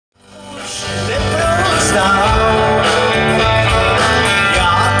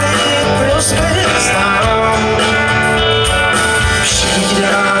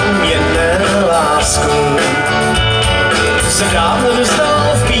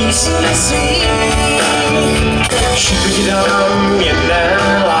písní svých. Všechno ti dám jedné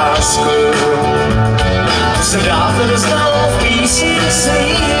lásku, jsem dávno doznal v písních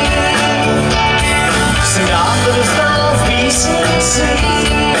svých. Jsem dávno doznal v písních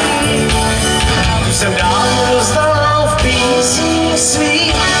svých. Jsem dávno doznal v písních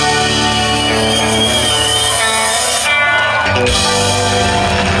svých.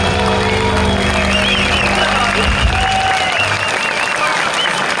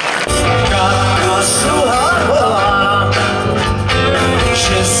 Kakla sluha volá,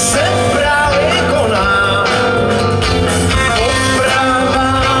 že se právě koná.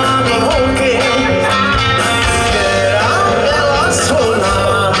 Popravá mi holky, která byla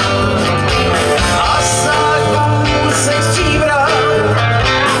svolná. A záků se stříbrá,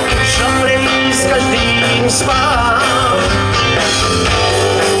 šamrý s každým spá.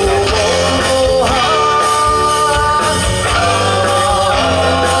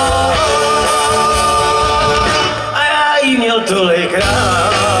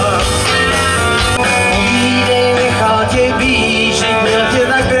 Tolikrát povídej, nechal tě být, že měl tě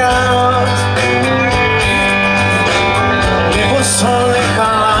tak rád. Nebo co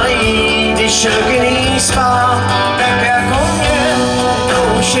nechala jít, když šel k jiný spát. Tak jako mě, to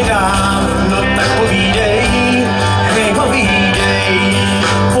už je dávno, tak povídej, hej, povídej,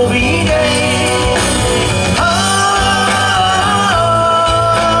 povídej.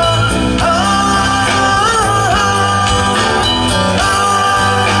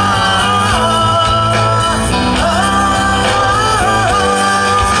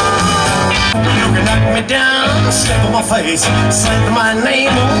 Down, step on my face, slap my name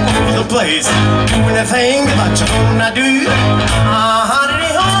all over the place. Doing the thing that you wanna do. How did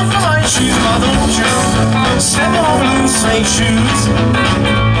it hold for my shoes? Why don't you step on blue suede shoes?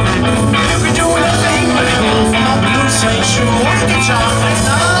 You can do anything but it hold for my blue suede shoes. What did you think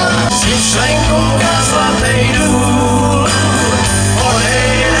now? Jsi členkou na zlatý důl,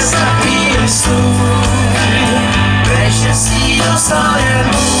 odejde z takový stůl, kde štěstí dostal jen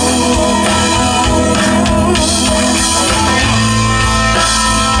Bůh.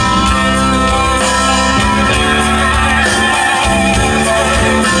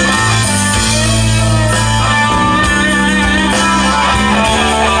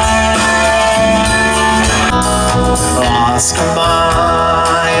 Láska má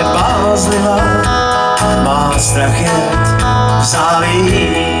je bázlivá, má strach jet v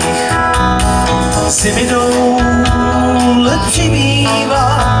závích. Zimy jdou, let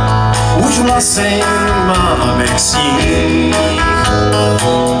přibývá, už vlasy máme k sníh.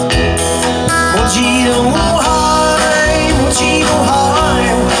 Modřínou háj,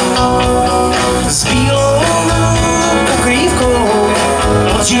 s bílou pokrývkou.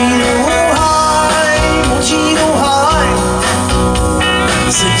 Modřínou háj,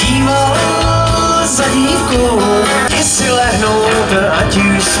 se díval za dívkou. Ti si lehnout, ať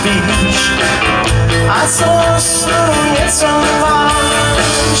už spíš, a co snu něco máš.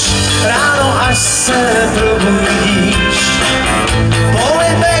 Ráno až se probudíš,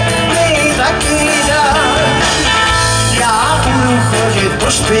 polibek mi taky dáš. Já budu chodit po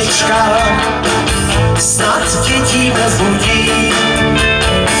špičkách, snad tě tím nezbudí.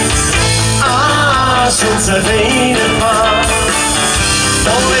 A slunce vyjde tmá,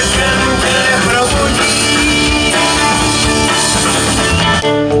 polibkem tě neprobudí.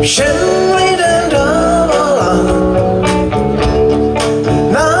 Všem lidem dávala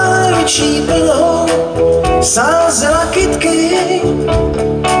náručí plnou, sázela kytky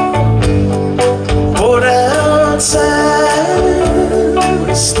podél cesty.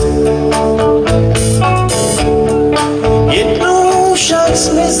 Jednou však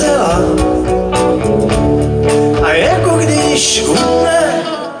zmizela a jako když umře,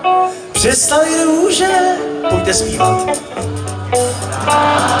 přestali růže. Pojďte zpívat.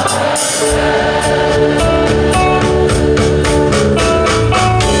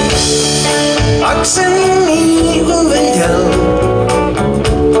 Pak jsem jí uviděl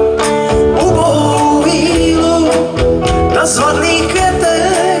ubohou vílu na zvadlých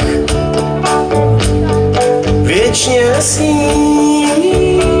květech, věčně snít.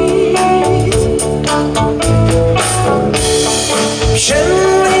 Všem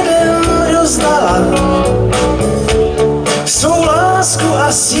lidem rozdala svou lásku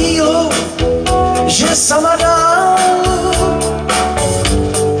a sílu, že sama dál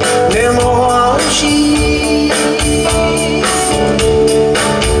nemohla žít.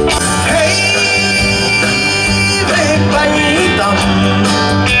 Hej, vy paní tam,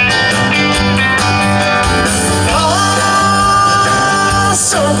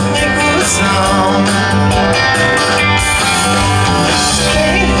 vás od někud znám.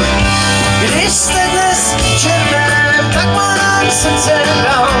 Hej, srdce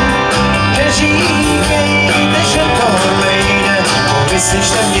dám. Neříkejte, že to nejde,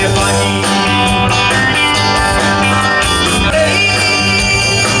 vyslyšte mě, paní.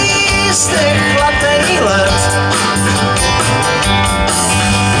 Nejste chladný let,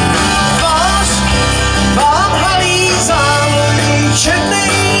 váš vám halí závoj,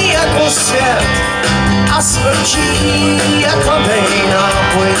 černý jako svět a smrčí jak chladnej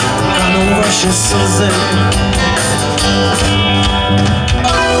nápoj, kanou vaše slzy.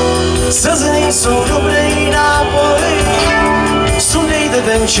 Slzy nejsou dobrý nápoj, sundejte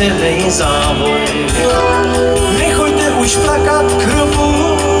ten černý závoj. Nechoďte už plakat k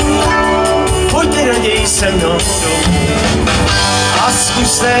hrobu, pojďte raději se mnou domů a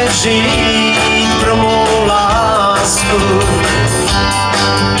zkuste žít pro mou lásku.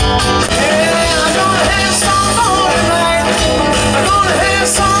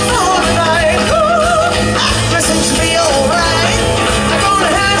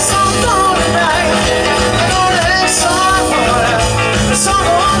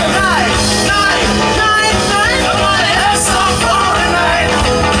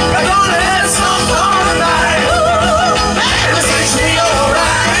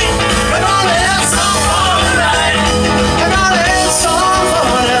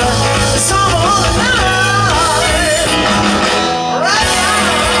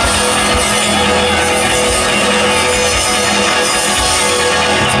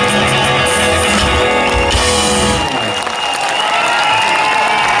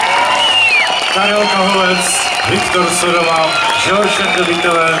 Karel Kahovec, Viktor Sodova, George and the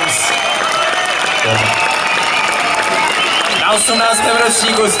Beatovens. Na 18.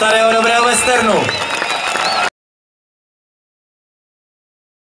 ročníku Starého dobrého westernu.